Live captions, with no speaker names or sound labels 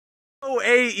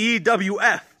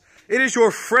AEWF. It is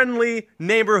your friendly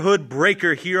neighborhood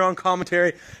breaker here on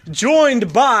commentary,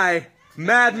 joined by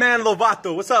Madman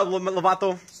Lovato. What's up,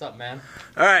 Lovato? What's up, man?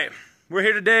 All right, we're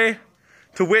here today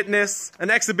to witness an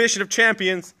exhibition of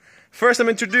champions. First, I'm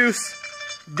introduce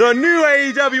the new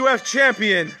AEWF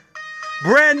champion,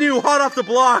 brand new, hot off the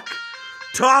block,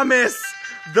 Thomas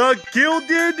the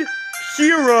Gilded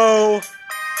Hero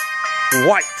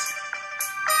White.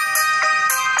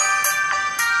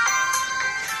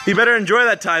 He better enjoy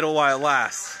that title while it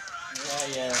lasts.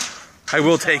 Yeah. I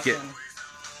will take it.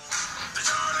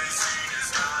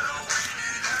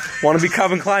 Want to be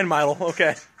Calvin Klein model?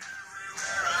 Okay.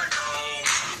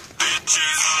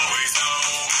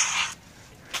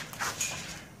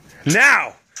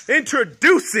 Now,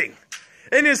 introducing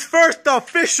in his first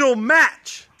official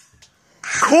match,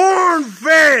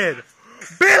 corn-fed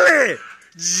Billy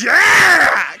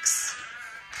Jax.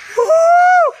 Woo!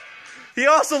 He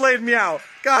also laid me out.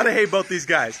 God, I hate both these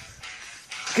guys.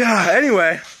 God,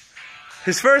 anyway,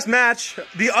 his first match,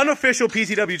 the unofficial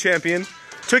PCW champion,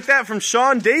 took that from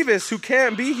Sean Davis, who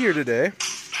can't be here today.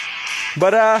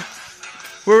 But,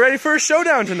 we're ready for a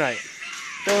showdown tonight.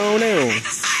 Oh, no.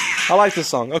 I like this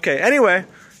song. Okay, anyway,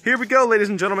 here we go, ladies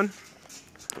and gentlemen.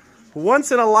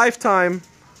 Once in a lifetime.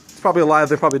 It's probably alive.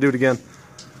 They'll probably do it again.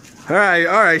 All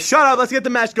right. Shut up. Let's get the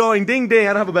match going. Ding, ding.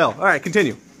 I don't have a bell. All right,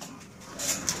 continue.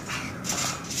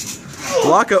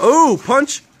 Block a... Oh,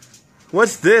 punch.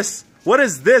 What's this? What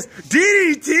is this?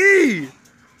 DDT!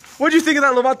 What'd you think of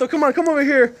that, Lovato? Come on, come over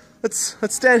here. Let's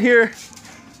stand here.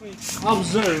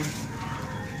 Observe.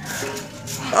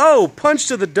 Oh, punch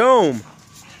to the dome.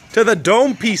 To the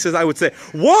dome pieces, I would say.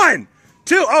 1,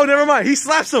 2. Oh, never mind. He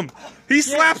slaps him. He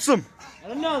slaps him.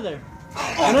 And another.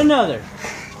 And another.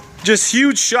 Just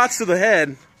huge shots to the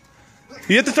head.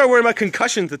 You have to start worrying about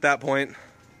concussions at that point.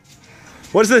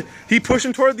 What is it? He pushed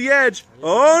him toward the edge.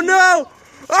 Oh, no.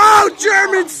 Oh,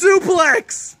 German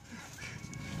suplex.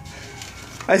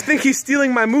 I think he's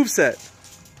stealing my moveset.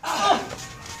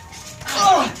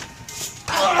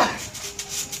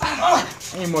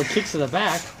 Any more kicks to the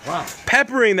back? Wow.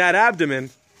 Peppering that abdomen.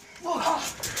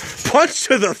 Punch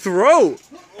to the throat.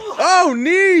 Oh,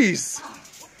 knees.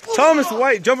 Thomas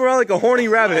White jumping around like a horny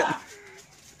rabbit.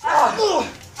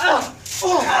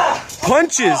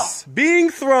 Punches being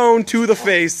thrown to the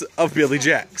face of Billy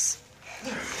Jax.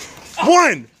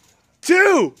 1,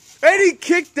 2, and he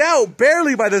kicked out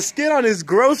barely by the skin on his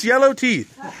gross yellow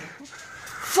teeth.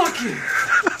 Fuck you.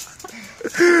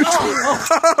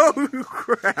 Oh,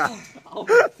 crap. Oh,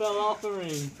 fell off the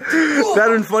ring. That'd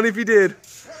have been funny if he did.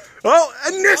 Oh,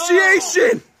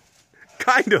 initiation!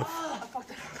 Kind of.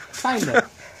 Kind of.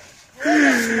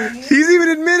 He's even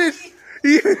admitted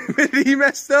he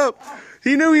messed up.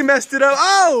 He knew he messed it up.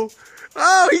 Oh,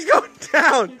 he's going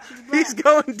down. He's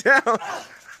going down.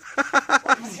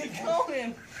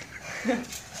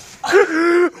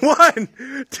 1,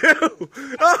 2.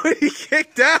 Oh, he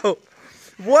kicked out.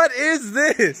 What is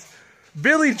this?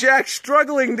 Billy Jax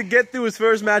struggling to get through his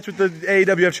first match with the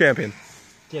AEWF champion.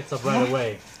 Gets up right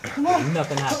away.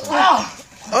 Nothing happens.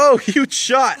 Oh, huge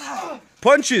shot.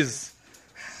 Punches.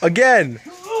 Again.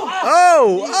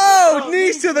 Oh,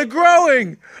 knees to the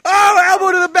groin. Oh,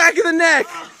 elbow to the back of the neck.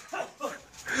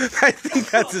 I think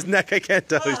that's his neck. I can't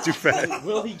tell. He's too fat.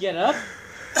 Will he get up?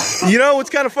 You know what's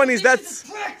kind of funny is that's...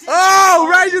 Oh,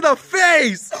 right to the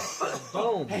face.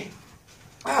 Boom.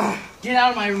 Get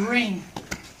out of my ring.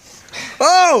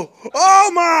 Oh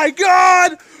my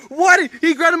God. What?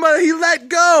 He grabbed him by he let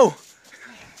go.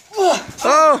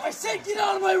 Oh. I said get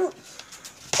out of my ring.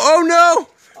 Oh no.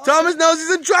 Thomas knows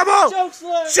he's in trouble!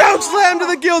 Choke slam to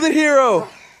the Gilded Hero!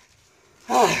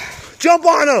 Jump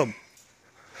on him!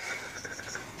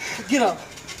 Get up.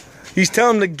 He's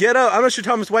telling him to get up. I'm not sure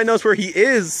Thomas White knows where he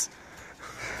is.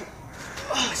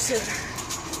 Oh, shit.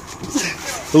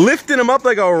 Lifting him up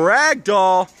like a rag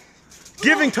doll.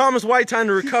 Giving Thomas White time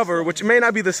to recover, which may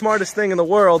not be the smartest thing in the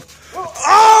world.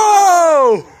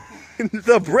 Oh!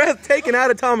 The breath taken out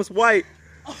of Thomas White.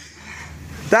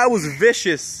 That was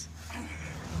vicious.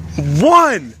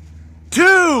 1,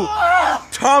 2.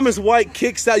 Thomas White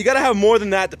kicks out. You gotta have more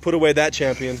than that to put away that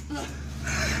champion.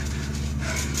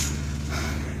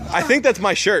 I think that's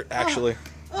my shirt, actually.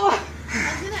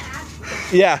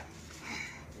 Yeah.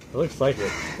 It looks like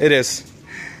it. It is.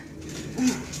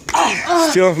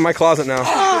 Stealing from my closet now.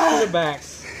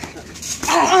 Backs.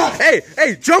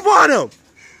 Hey, jump on him!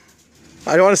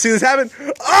 I don't want to see this happen.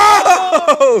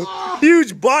 Oh!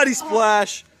 Huge body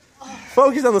splash.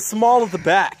 Focus on the small of the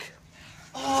back.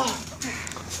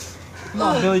 Come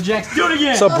on, Billy Jax, do it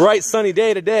again! It's a bright sunny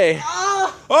day today.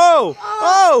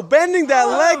 Oh, bending that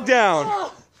leg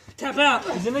down. Tap out.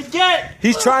 He's gonna get.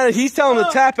 He's telling him to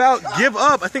tap out, give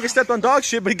up. I think I stepped on dog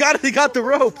shit, but he got the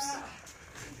ropes.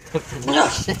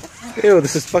 Ew,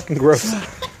 this is fucking gross.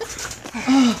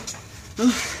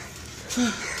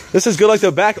 This is good like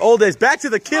the old days. Back to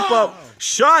the kip up.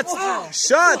 Shots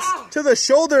to the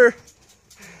shoulder.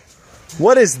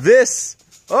 What is this?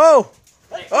 Oh,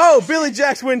 Billy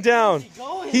Jacks went down.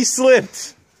 He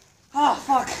slipped. Oh,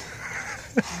 fuck.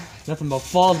 Nothing but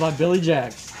falls by Billy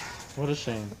Jacks. What a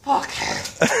shame. Fuck.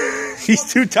 He's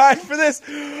too tired for this.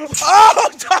 Oh,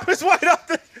 Thomas White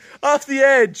off the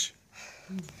edge.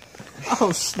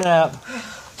 Oh, snap.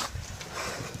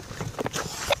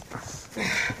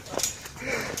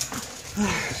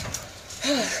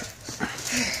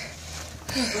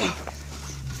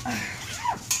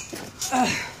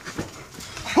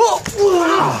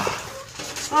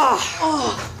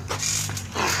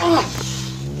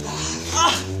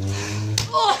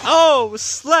 Oh,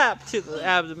 slap to the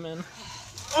abdomen.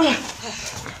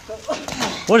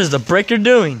 What is the breaker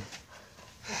doing?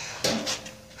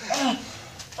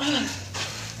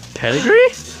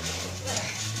 Pedigree?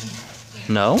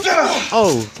 No?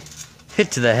 Oh,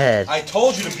 hit to the head. I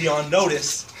told you to be on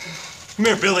notice. Come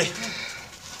here, Billy.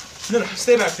 No,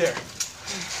 stay back there.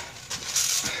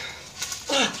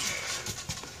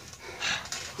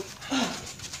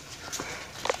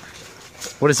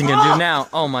 What is he gonna do now?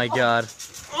 Oh my god.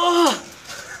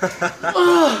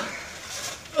 I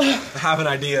have an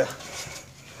idea.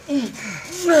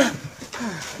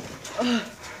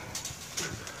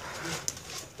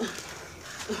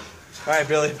 All right,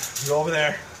 Billy, go over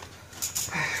there.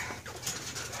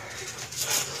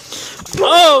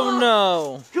 Oh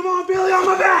no! Come on, Billy, on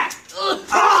my back.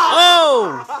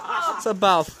 Oh! It's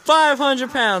about 500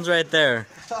 pounds right there.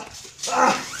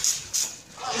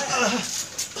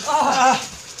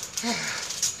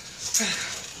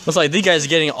 Looks like these guys are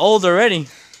getting old already.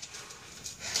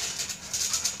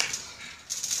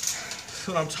 That's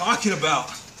what I'm talking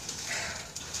about.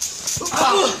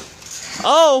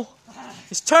 Oh!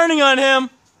 He's turning on him!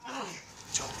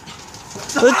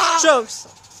 The chokes!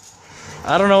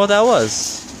 I don't know what that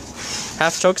was.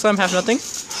 Half choke slam, half nothing?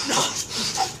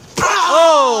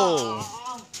 Oh!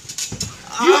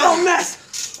 You don't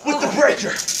mess with the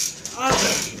breaker.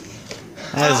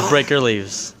 As breaker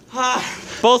leaves.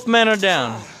 Both men are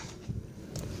down.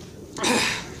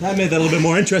 That made that a little bit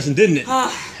more interesting, didn't it?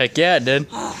 Heck yeah, it did.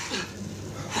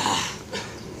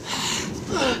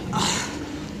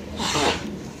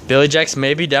 Billy Jacks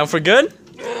may be down for good.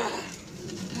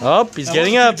 Oh, he's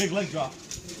getting up. Big leg drop.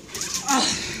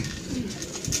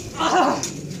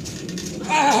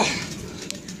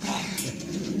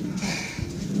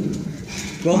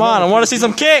 Come on, I want to see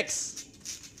some kicks.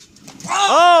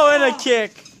 Oh, and a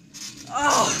kick.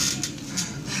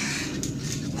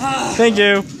 Thank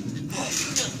you.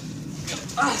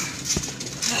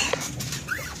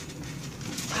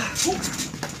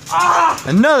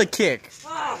 Another kick.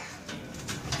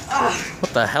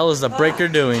 What the hell is the breaker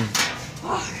doing?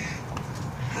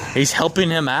 He's helping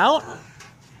him out?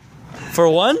 For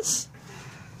once?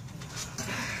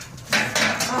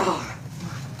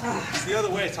 It's the other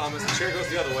way, Thomas. The chair goes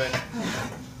the other way.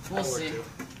 We'll see.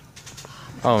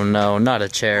 Oh no, not a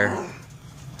chair.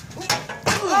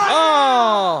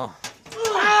 Oh!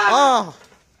 Oh!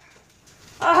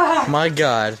 My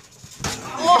god.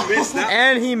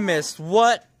 And he missed.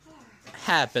 What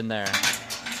happened there?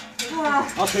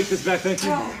 I'll take this back, thank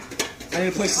you. I need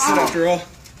a place to sit after all.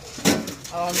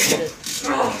 Oh, I need it.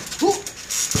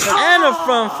 And a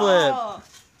front flip. I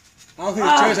don't think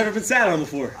this chair's ever been sat on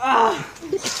before.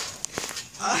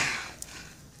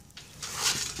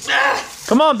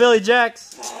 Come on, Billy Jacks.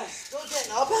 Still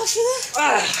getting up after this?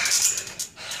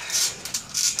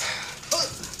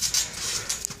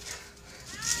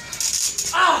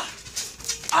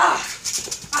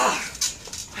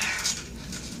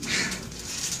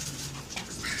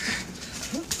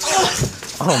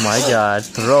 Oh my god,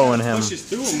 throwing him. Pushes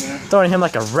through him, man. Throwing him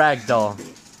like a rag doll.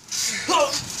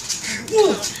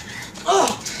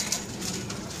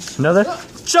 Another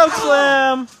choke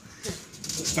slam.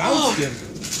 Bounced him.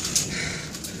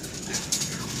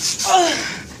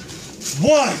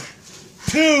 1,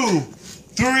 2,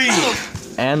 3.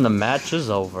 And the match is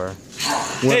over.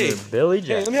 Winner Billy Hey,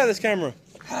 Jacks. let me have this camera.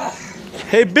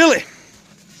 Hey, Billy.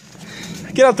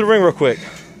 Get out the ring real quick.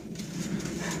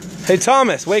 Hey,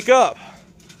 Thomas, wake up.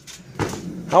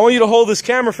 I want you to hold this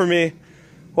camera for me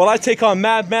while I take on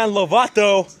Madman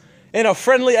Lovato in a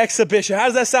friendly exhibition. How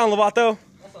does that sound, Lovato?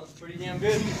 That sounds pretty damn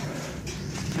good.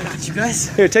 I got you guys.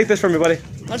 Here, take this from me, buddy.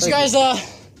 Why don't you guys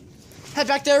head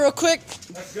back there real quick?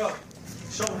 Let's go.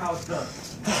 Show them how it's done.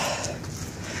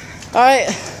 All right.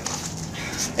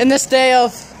 in this day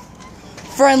of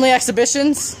friendly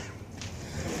exhibitions.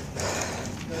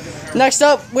 Next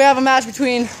up, we have a match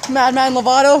between Madman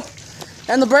Lovato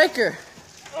and the Breaker.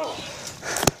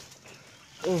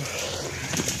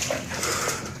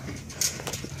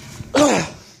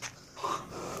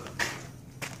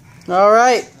 All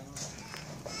right.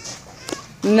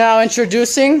 Now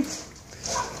introducing,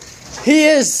 he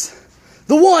is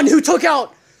the one who took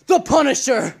out the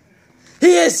Punisher.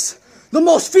 He is the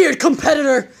most feared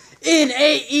competitor in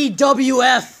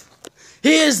AEWF.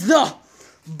 He is the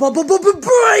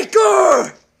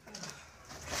Breaker.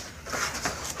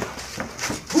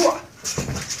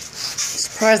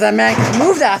 Surprised that man can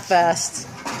move that fast.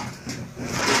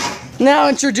 Now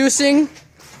introducing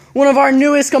one of our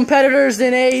newest competitors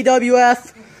in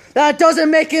AEWF. That doesn't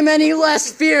make him any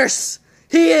less fierce.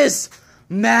 He is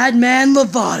Madman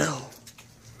Lovato.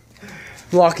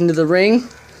 Walking to the ring,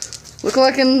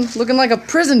 looking like a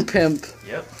prison pimp.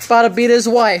 Yep. About to beat his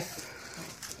wife.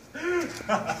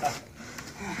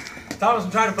 Thomas,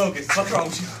 I'm trying to focus. What's wrong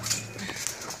with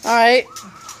you? All right,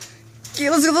 okay,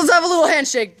 let's have a little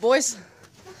handshake, boys.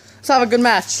 Let's have a good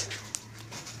match.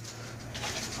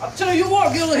 I'll tell you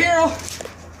what, Guilty Hero.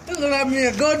 This is gonna be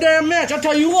a goddamn match. I'll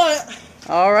tell you what.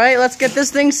 All right, let's get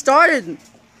this thing started.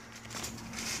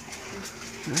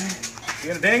 You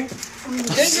got a ding? Ding,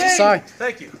 ding. Sorry.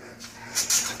 Thank you.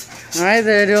 All right,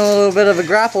 they're doing a little bit of a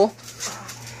grapple.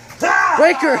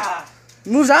 Breaker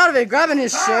moves out of it, grabbing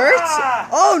his shirt.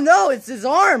 Oh no, it's his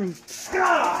arm.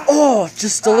 Oh,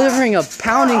 just delivering a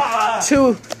pounding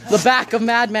to the back of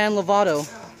Madman Lovato.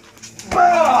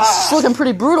 It's looking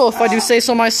pretty brutal, if I do say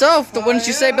so myself. Wouldn't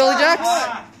you say, Billy Jacks?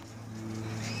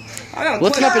 I got a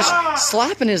Lifting up question. his,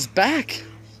 slapping his back.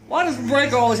 Why does the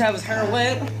Breaker always have his hair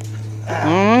wet? I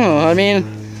don't know. I mean,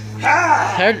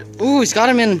 ooh, he's got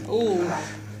him in Ooh.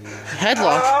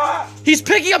 headlock. He's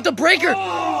picking up the Breaker.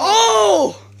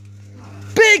 Oh,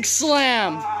 big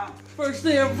slam. First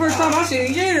time I've seen it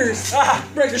in years.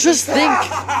 Breaker. Just think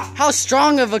how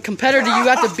strong of a competitor you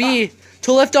have to be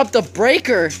to lift up the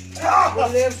Breaker.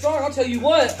 Well, damn strong. I'll tell you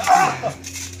what.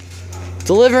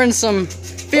 Delivering some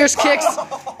fierce kicks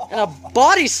and a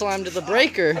body slam to the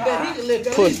Breaker. I bet he can lift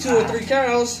at least 2 or 3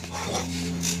 cows.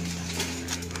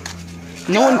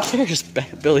 No one cares,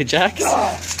 Billy Jacks.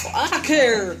 I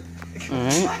care.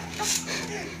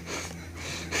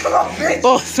 Alright.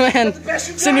 Both man,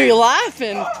 seem to be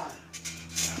laughing.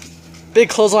 Big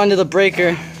clothesline to the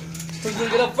Breaker. Who's gonna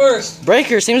get up first?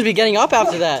 Breaker seems to be getting up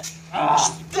after that.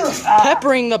 Just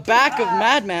peppering the back of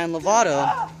Madman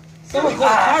Lovato. Someone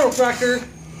called a chiropractor.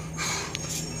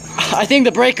 I think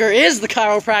the Breaker is the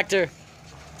chiropractor.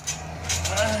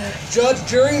 Judge,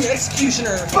 jury, and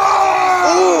executioner.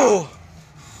 Ooh!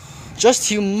 Just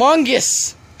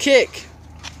humongous kick.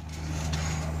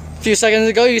 A few seconds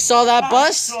ago, you saw that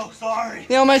bus? So sorry.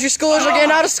 The elementary schoolers are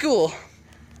getting out of school.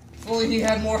 If only he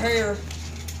had more hair.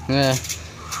 Yeah.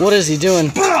 What is he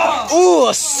doing? Ooh,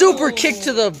 a super kick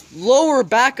to the lower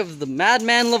back of the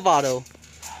Madman Lovato.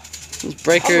 This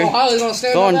Breaker I don't know how he's gonna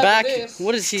stand going up back. after this.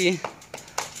 What is he?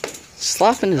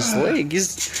 Slapping his leg.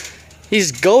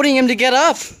 He's goading him to get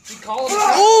up. He called him.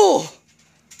 Ooh!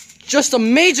 Just a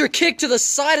major kick to the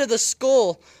side of the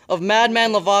skull of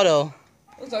Madman Lovato.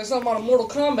 Looks like something out of Mortal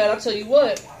Kombat, I'll tell you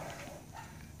what.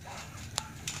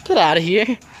 Get out of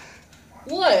here.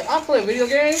 What? I play video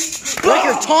games?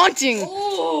 Breaker taunting.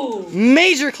 Ooh!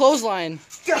 Major clothesline.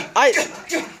 Pulling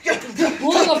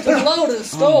up the blow to the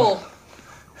skull.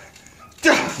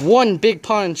 One big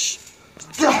punch.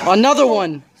 Another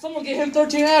one. Someone get him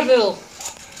 13 Advil.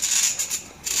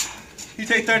 You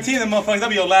take 13 of them motherfuckers, that'll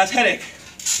be your last headache.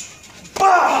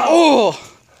 Oh.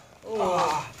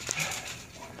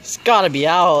 It's gotta be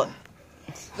out.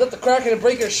 Is that the crack in the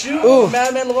Breaker's shoe? Ooh.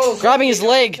 Madman Lovato's Grabbing his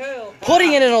leg.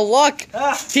 Putting it in a lock.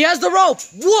 He has the rope.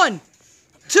 1,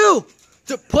 2.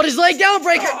 To put his leg down,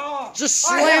 Breaker. Just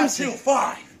slams him.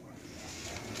 5.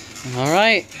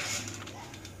 Alright.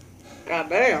 God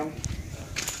damn.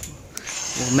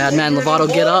 Will Madman Lovato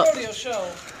get up?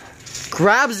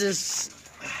 Grabs his.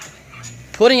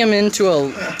 Putting him into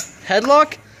a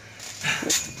headlock.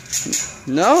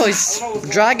 No, he's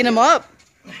dragging him up.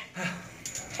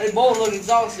 They both look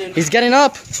exhausted. He's getting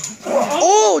up.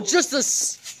 Oh, just a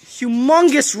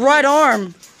humongous right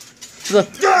arm. To the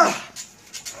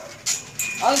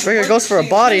Breaker goes for a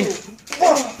body.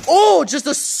 Oh, just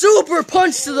a super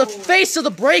punch to the face of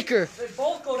the Breaker. They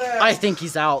both go down. I think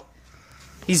he's out.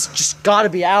 He's just got to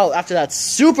be out after that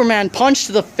Superman punch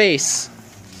to the face.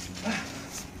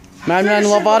 Madman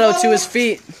Lovato to his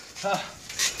feet.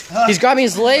 He's grabbing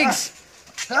his legs.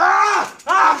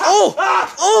 Oh!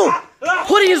 Oh!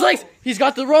 Putting his legs. He's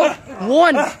got the rope.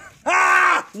 1,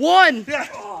 1.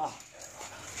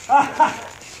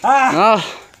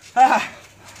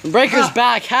 Breaker's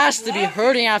back has to be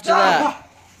hurting after that.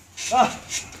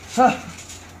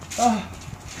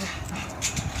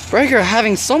 Breaker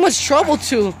having so much trouble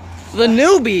to the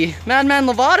newbie, Madman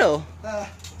Lovato.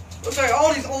 Looks like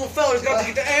all these old fellas got to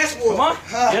get the ass whooped. Come on,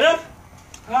 get up.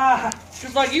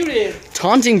 Just like you did.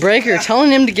 Taunting Breaker,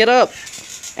 telling him to get up.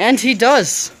 And he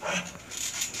does.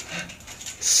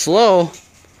 Slow.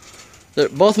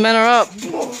 Both men are up.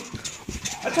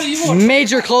 I tell you what.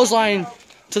 Major clothesline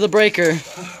to the Breaker.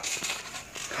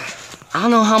 I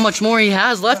don't know how much more he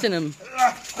has left in him.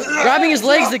 Grabbing his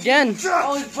legs again.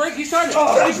 Oh, he's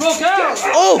broke out.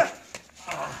 Oh!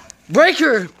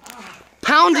 Breaker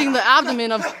pounding the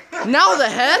abdomen of now the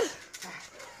head.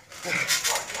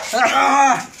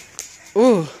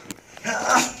 Ooh.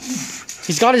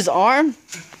 He's got his arm.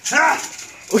 Oh,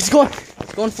 he's going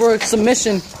for a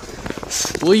submission.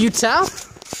 Will you tap?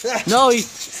 No,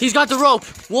 he's got the rope.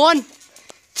 1,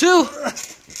 2,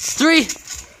 3.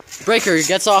 Breaker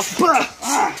gets off.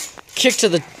 Kick to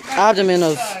the abdomen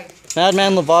of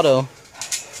Madman Lovato.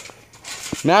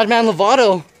 Madman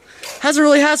Lovato hasn't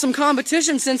really had some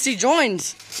competition since he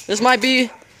joined. This might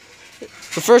be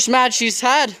the first match he's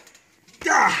had.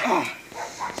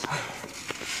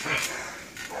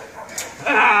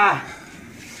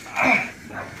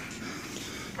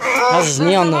 Has his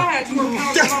knee on the...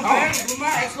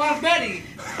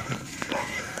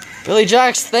 Billy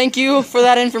Jax, thank you for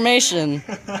that information.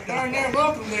 Darn near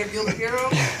welcome there, Guilty Hero.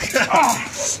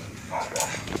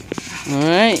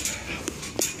 Alright.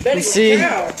 Let's see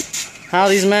how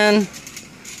these men...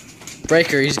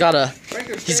 Breaker, he's got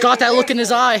that look in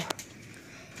his eye.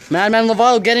 Madman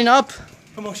Lovato getting up.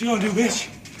 Come on, what you gonna do, bitch?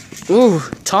 Ooh,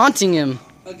 taunting him.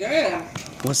 Again.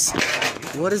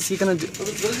 What is he gonna do? What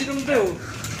is he gonna do?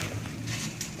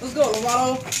 Let's go,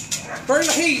 Lovato. Burn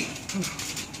the heat.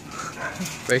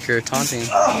 Breaker taunting.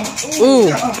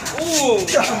 Ooh.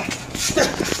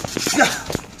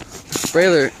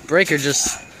 Breaker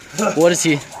just... What is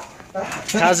he?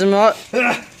 Has him up.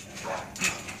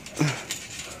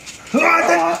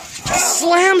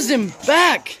 Slams him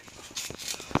back.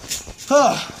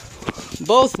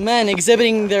 Both men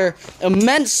exhibiting their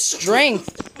immense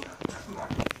strength.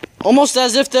 Almost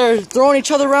as if they're throwing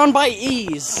each other around by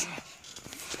ease.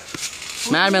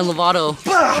 Madman Lovato.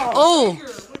 Oh!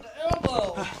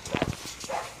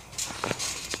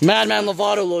 Madman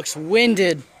Lovato looks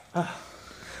winded.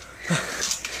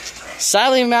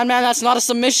 Sadly, Madman, that's not a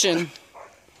submission.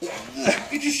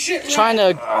 Get your shit right. Trying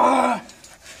to...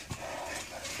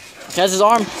 He has his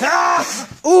arm.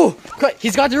 Ooh!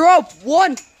 He's got the rope.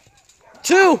 1,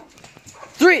 2,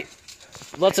 3.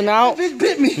 Lets him out.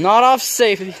 Bit me. Not off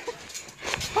safety.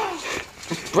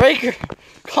 Breaker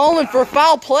calling for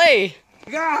foul play.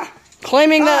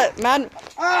 Claiming that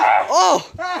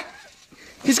Oh!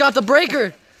 He's got the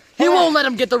Breaker. He won't let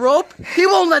him get the rope. He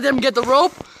won't let him get the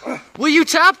rope. Will you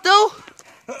tap though?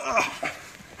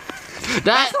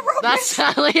 That's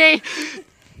sadly.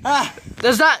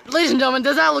 Does that, ladies and gentlemen,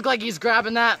 does that look like he's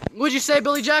grabbing that? Would you say,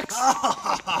 Billy Jax?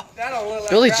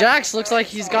 Billy Jax looks like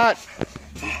he's got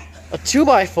a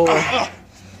 2x4.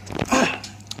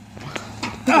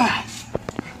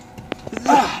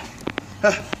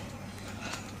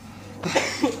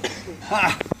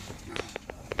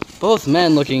 Both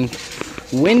men looking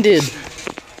winded.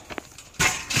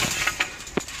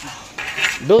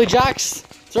 Billy Jax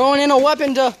throwing in a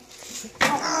weapon to...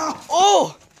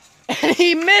 Oh! And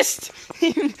he missed!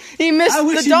 He missed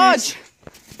the dodge!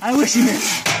 I wish he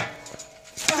missed.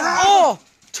 Oh!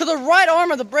 To the right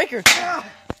arm of the Breaker.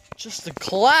 Just a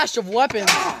clash of weapons.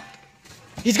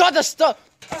 He's got the stuff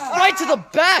right to the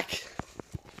back.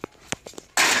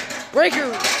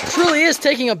 Breaker truly is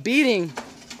taking a beating.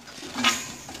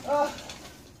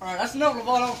 Alright, that's enough,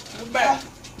 Lovato. We're back.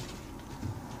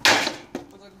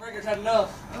 Looks like Breaker's had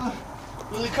enough.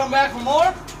 Will he come back for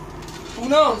more? Who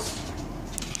knows?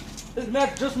 This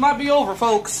match just might be over,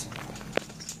 folks.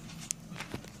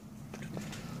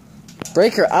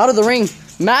 Breaker out of the ring.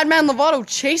 Madman Lovato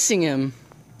chasing him.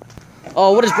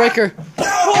 Oh, what is Breaker?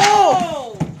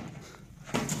 Oh!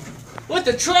 What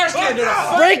the trash can do?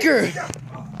 Breaker!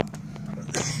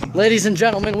 Ladies and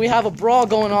gentlemen, we have a brawl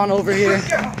going on over here.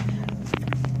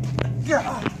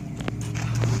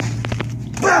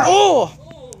 Oh!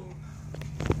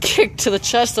 Kick to the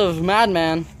chest of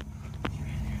Madman.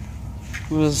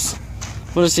 What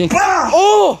is he?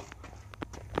 Oh!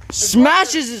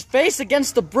 Smashes his face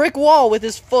against the brick wall with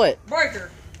his foot.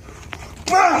 Breaker.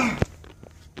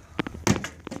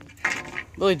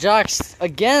 Billy Jax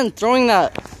again throwing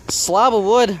that slab of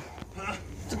wood.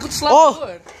 It's a good slap of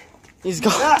wood. He's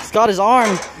got his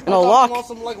arm in a lock. Want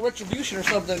some like retribution or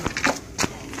something.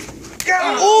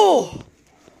 Oh!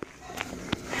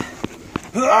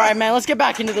 All right, man. Let's get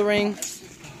back into the ring.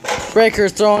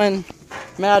 Breaker's throwing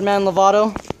Madman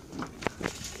Lovato,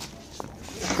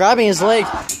 grabbing his leg,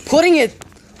 putting it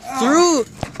through.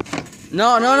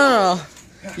 No.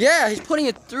 Yeah, he's putting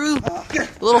it through the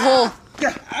little hole,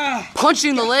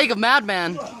 punching the leg of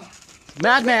Madman.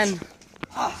 Madman.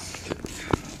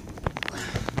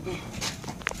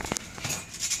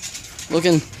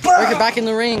 Looking, Breaker back in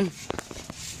the ring.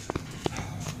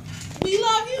 We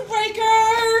love you,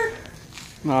 Breaker.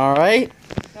 All right.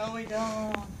 No, we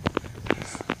don't.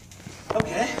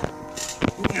 Okay.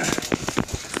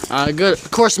 Good.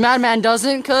 Of course, Madman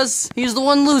doesn't, because he's the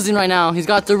one losing right now. He's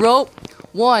got the rope.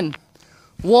 1,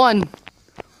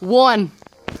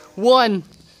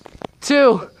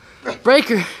 2.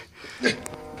 Breaker.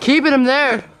 Keeping him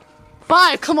there.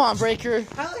 5. Come on, Breaker.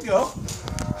 How'd it go?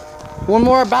 One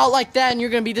more bout like that, and you're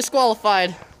going to be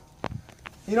disqualified.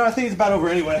 You know, I think it's about over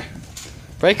anyway.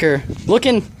 Breaker.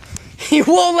 Looking. He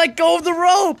won't let go of the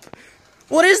rope.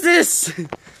 What is this?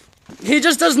 He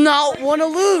just does not want to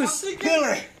lose.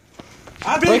 Billy,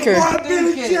 I've been Breaker. one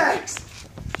Billy Jacks.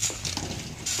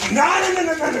 No.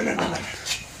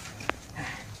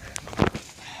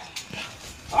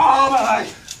 Oh my!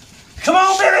 Come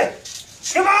on, Billy!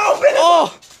 Come on, Billy!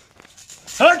 Oh!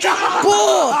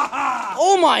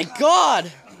 Oh my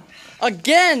God!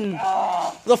 Again,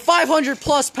 the 500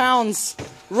 plus pounds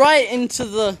right into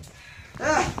the.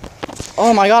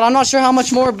 Oh my God! I'm not sure how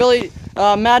much more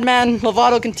Madman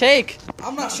Lovato can take.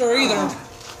 I'm not sure either.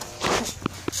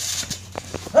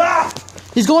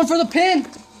 He's going for the pin.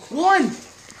 1.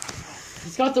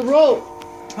 He's got the rope.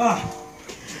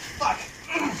 Fuck!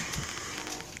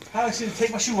 I actually need to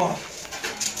take my shoe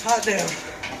off. Hot damn!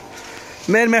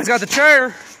 Madman's got the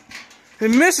chair. He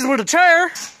misses with the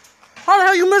chair. How the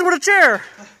hell you miss with a chair?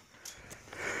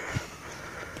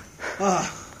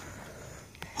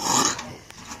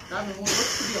 That looks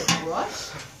to be a brush.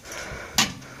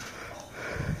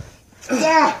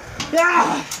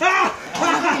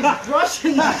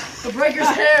 Brushing the Breaker's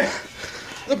hair.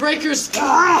 The Breaker's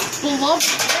beloved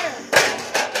hair.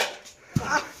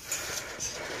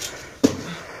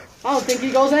 I don't think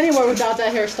he goes anywhere without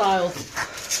that hairstyle.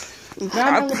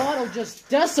 Madman Lovato just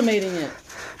decimating it.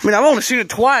 I mean, I've only seen it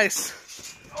twice.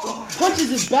 Punches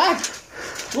his back.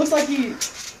 Looks like he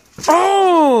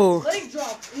Oh! leg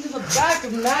dropped into the back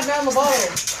of Madman Lovato.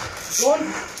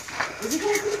 Is he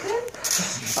going for the pin?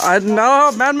 I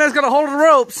know. Madman's got a hold of the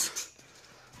ropes.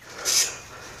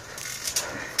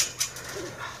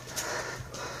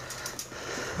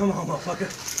 Come on, motherfucker!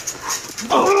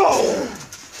 Oh!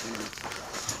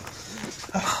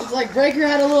 It's like Breaker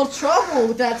had a little trouble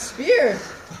with that spear.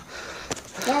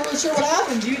 Not really sure what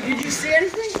happened. Did you see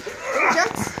anything,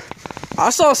 Jax? I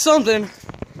saw something.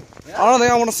 I don't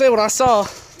think I want to say what I saw. I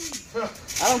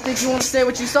don't think you want to say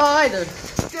what you saw either.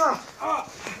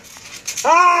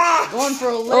 Going for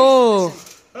a leg. Oh.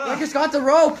 Breaker's got the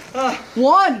rope.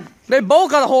 1. They both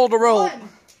got a hold of the rope. 1.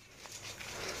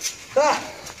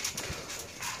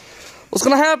 What's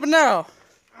going to happen now?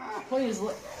 Putting his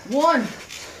 1.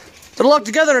 They're locked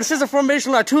together in a scissor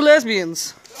formation like 2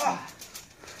 lesbians.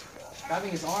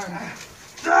 Grabbing his arm.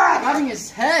 Grabbing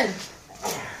his head.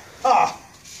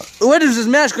 When is this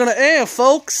match going to end,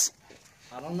 folks?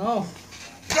 I don't know.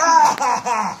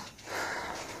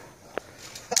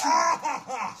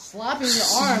 Slapping the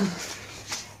arm.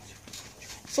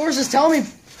 Sources tell me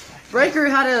Breaker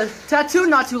had a tattoo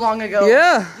not too long ago.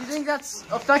 Yeah. Do you think that's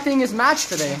affecting his match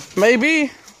today?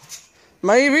 Maybe.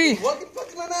 Maybe. What the fuck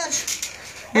is my match?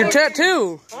 Your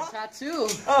tattoo. Tattoo.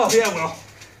 Oh, yeah, well.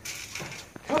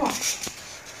 Come on.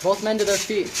 Both men to their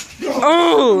feet.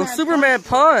 Oh, Superman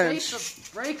punch. Face of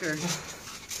Breaker.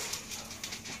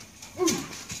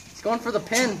 He's going for the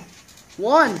pin.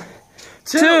 1,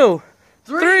 2,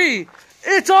 3.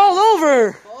 It's all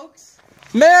over. folks.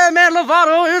 Madman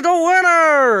Lovato is the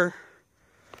winner.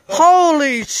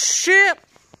 Holy shit.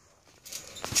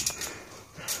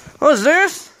 What's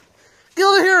this?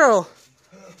 Kill the hero.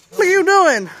 What are you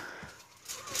doing?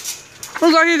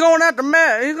 Looks like he's going after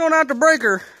Matt. He's going after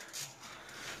Breaker.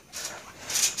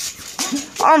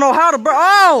 I don't know how to break.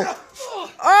 Oh!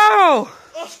 Oh!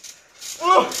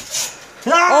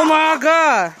 Oh my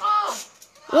God!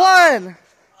 1!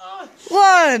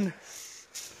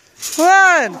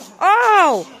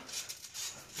 Oh!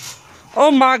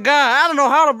 Oh my God! I don't know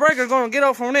how the Breaker's gonna get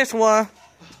up from this one.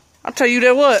 I'll tell you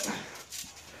that what.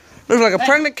 Looks like a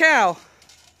pregnant cow.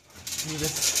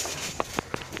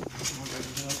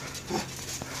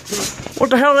 What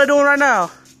the hell are they doing right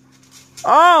now?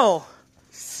 Oh!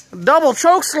 Double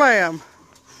choke slam.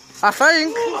 I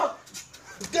think.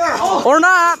 Or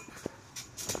not.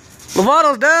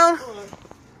 Lovato's down.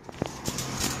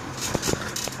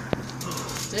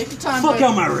 Take your time. Fuck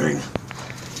out my ring.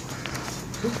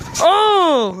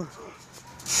 Oh!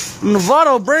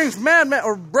 Lovato brings Madman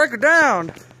or Breaker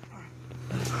down.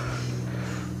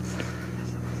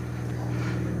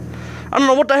 I don't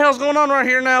know what the hell's going on right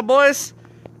here now, boys.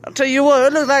 I'll tell you what,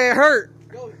 it looks like it hurt.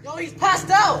 Yo, he's passed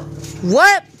out.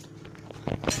 What?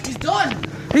 He's done.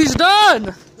 He's done.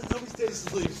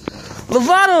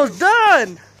 Lovato's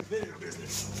done.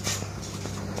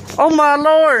 Oh my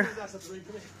lord.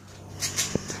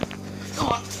 Come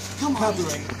on.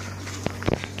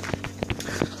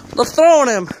 They're throwing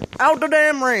him out the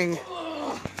damn ring.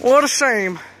 What a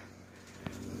shame.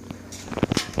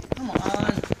 Come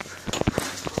on.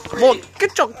 Boy,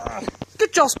 get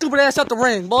your stupid ass out the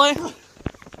ring, boy.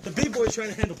 The big boy's trying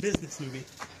to handle business, newbie.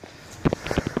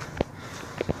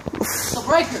 The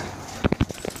breaker.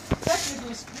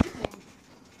 Technically speaking,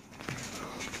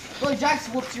 Billy Jax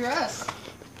whooped your ass.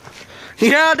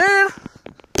 Yeah, I did.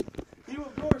 He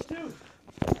whooped yours too.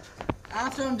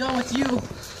 After I'm done with you,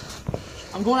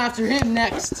 I'm going after him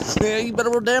next. Yeah, you better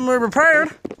be damn well prepared.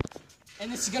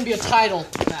 And this is gonna be a title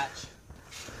match.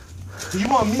 You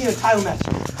want me in a title match?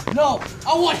 No,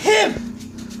 I want him!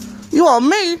 You want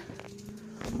me?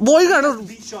 Boy, you gotta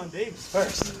Beat Sean Davis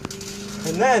first.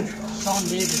 And then Sean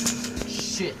Davis.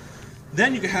 Shit.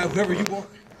 you can have whoever you want.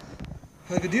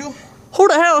 Like a deal? Who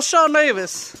the hell is Sean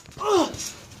Davis?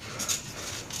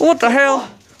 What the hell?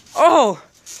 Oh,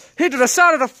 hit to the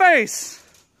side of the face.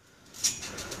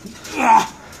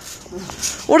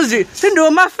 What is he? Him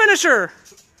doing my finisher.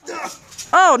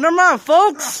 Oh, never mind,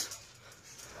 folks.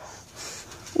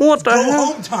 What the Go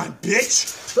hell? home time,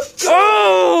 bitch.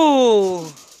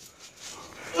 Oh!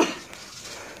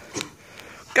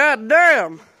 God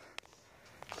damn.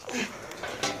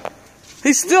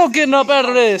 He's still getting up out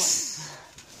of this.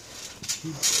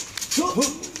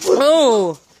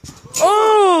 Oh!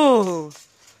 Oh!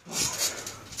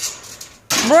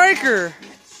 Breaker!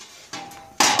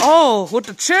 Oh, with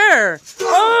the chair!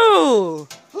 Oh!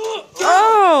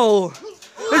 Oh!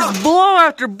 There's blow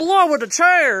after blow with the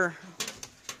chair.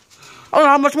 I don't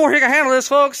know how much more he can handle this,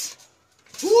 folks.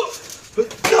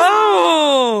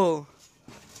 Oh!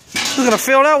 He's gonna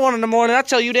feel that one in the morning, I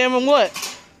tell you damn and what.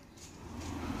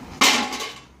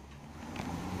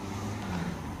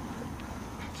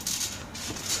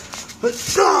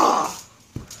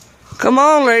 Come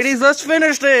on, ladies, let's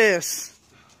finish this.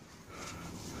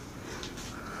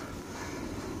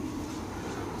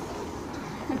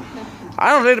 I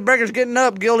don't think the breaker's getting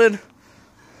up, Gilded.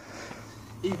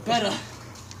 You better.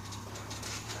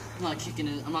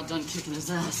 I'm not done kicking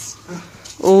his ass.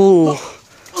 Oh.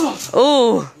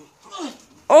 Oh.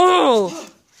 Oh.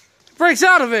 Breaks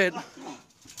out of it.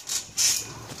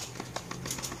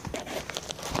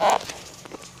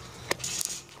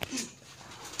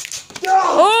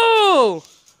 Oh.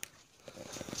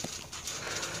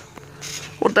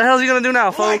 What the hell is he gonna do now,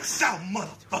 folks? Lights out,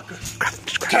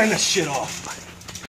 motherfucker. Turn this shit off.